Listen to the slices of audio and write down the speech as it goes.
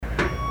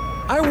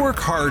I work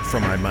hard for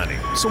my money,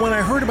 so when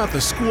I heard about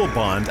the school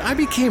bond, I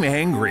became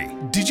angry.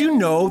 Did you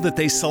know that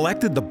they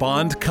selected the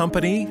bond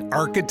company,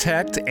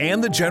 architect,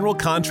 and the general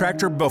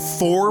contractor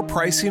before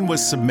pricing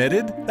was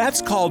submitted?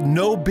 That's called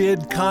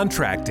no-bid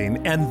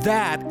contracting, and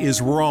that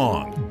is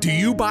wrong. Do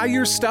you buy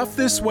your stuff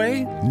this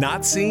way?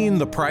 Not seeing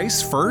the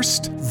price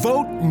first?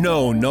 Vote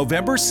no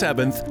November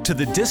 7th to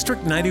the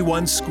District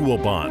 91 school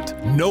bond.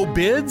 No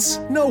bids?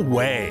 No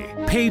way.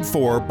 Paid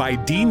for by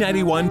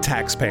D91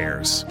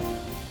 taxpayers.